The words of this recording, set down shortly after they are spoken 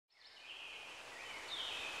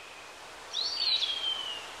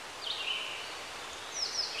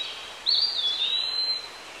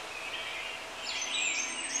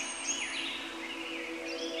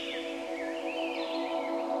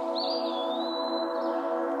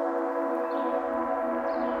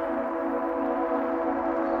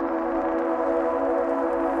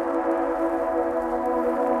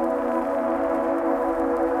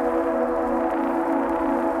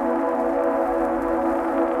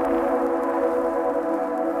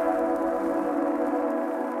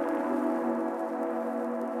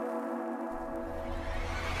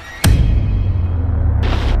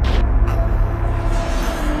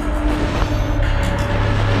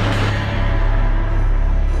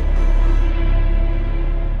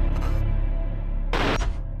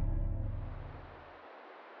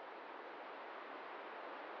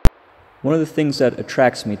One of the things that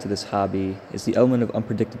attracts me to this hobby is the element of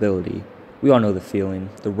unpredictability. We all know the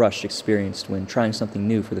feeling, the rush experienced when trying something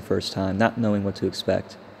new for the first time, not knowing what to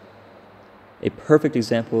expect. A perfect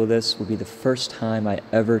example of this would be the first time I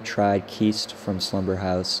ever tried Kiste from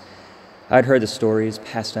Slumberhouse. I'd heard the stories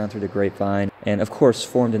passed down through the grapevine, and of course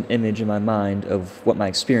formed an image in my mind of what my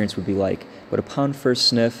experience would be like, but upon first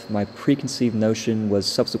sniff, my preconceived notion was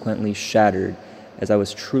subsequently shattered as I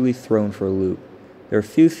was truly thrown for a loop. There are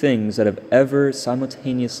few things that have ever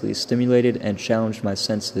simultaneously stimulated and challenged my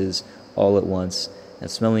senses all at once, and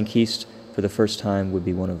smelling Kiste for the first time would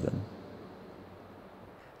be one of them.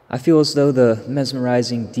 I feel as though the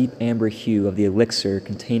mesmerizing deep amber hue of the elixir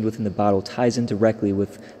contained within the bottle ties in directly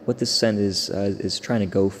with what this scent is trying to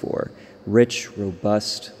go for. Rich,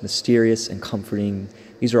 robust, mysterious, and comforting.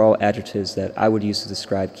 These are all adjectives that I would use to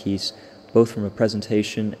describe Kiste, both from a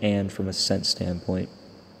presentation and from a scent standpoint.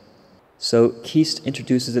 So Kiste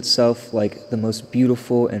introduces itself like the most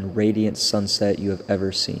beautiful and radiant sunset you have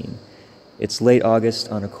ever seen. It's late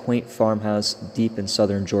August on a quaint farmhouse deep in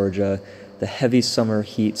southern Georgia, the heavy summer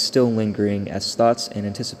heat still lingering as thoughts and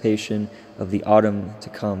anticipation of the autumn to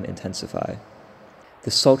come intensify.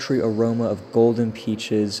 The sultry aroma of golden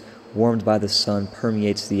peaches, warmed by the sun,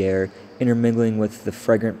 permeates the air, intermingling with the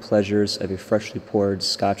fragrant pleasures of a freshly poured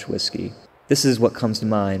Scotch whiskey. This is what comes to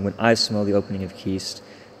mind when I smell the opening of Kiste,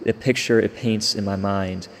 the picture it paints in my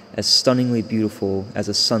mind, as stunningly beautiful as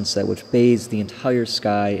a sunset which bathes the entire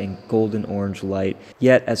sky in golden orange light,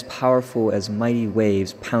 yet as powerful as mighty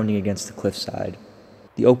waves pounding against the cliffside.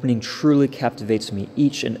 The opening truly captivates me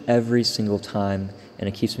each and every single time, and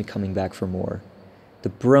it keeps me coming back for more. The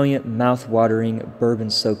brilliant, mouth-watering,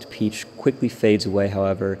 bourbon-soaked peach quickly fades away,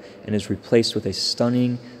 however, and is replaced with a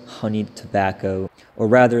stunning, honeyed tobacco, or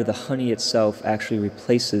rather, the honey itself actually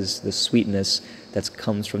replaces the sweetness that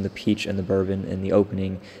comes from the peach and the bourbon in the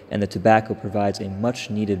opening, and the tobacco provides a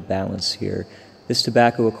much-needed balance here. This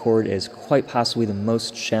tobacco accord is quite possibly the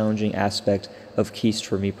most challenging aspect of Kiste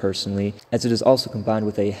for me personally, as it is also combined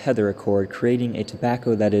with a heather accord, creating a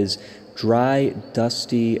tobacco that is dry,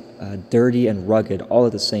 dusty, dirty, and rugged all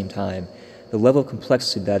at the same time. The level of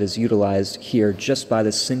complexity that is utilized here just by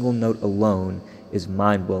this single note alone is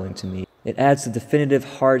mind-blowing to me. It adds the definitive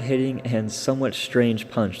hard-hitting and somewhat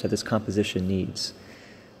strange punch that this composition needs.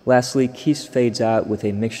 Lastly, Kiste fades out with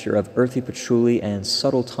a mixture of earthy patchouli and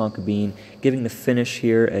subtle tonka bean, giving the finish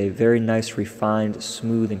here a very nice, refined,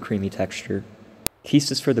 smooth, and creamy texture.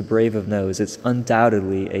 Kiste is for the brave of nose. It's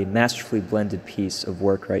undoubtedly a masterfully blended piece of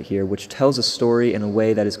work right here, which tells a story in a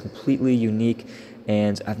way that is completely unique,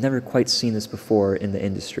 and I've never quite seen this before in the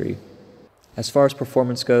industry. As far as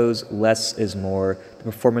performance goes, less is more. The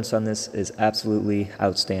performance on this is absolutely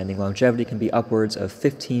outstanding. Longevity can be upwards of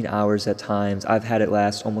 15 hours at times. I've had it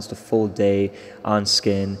last almost a full day on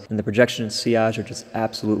skin, and the projection and sillage are just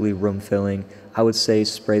absolutely room-filling. I would say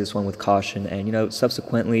spray this one with caution, and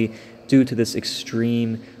subsequently, due to this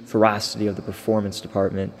extreme ferocity of the performance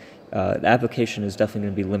department, the application is definitely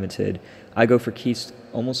going to be limited. I go for Kiste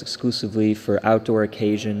almost exclusively for outdoor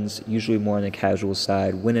occasions, usually more on the casual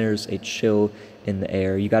side. Winter's a chill in the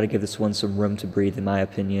air. You got to give this one some room to breathe, in my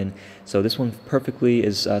opinion. So this one perfectly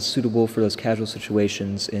is suitable for those casual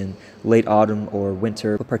situations in late autumn or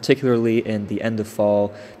winter, but particularly in the end of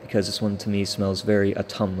fall, because this one to me smells very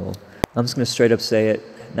autumnal. I'm just going to straight up say it.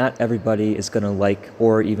 Not everybody is going to like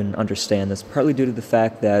or even understand this, partly due to the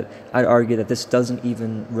fact that I'd argue that this doesn't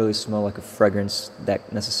even really smell like a fragrance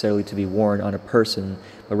that necessarily to be worn on a person,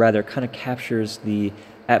 but rather kind of captures the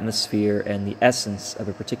atmosphere and the essence of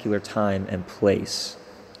a particular time and place.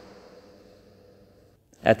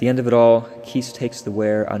 At the end of it all, Kiste takes the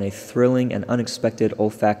wearer on a thrilling and unexpected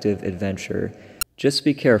olfactive adventure. Just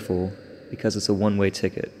be careful, because it's a one-way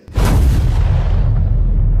ticket.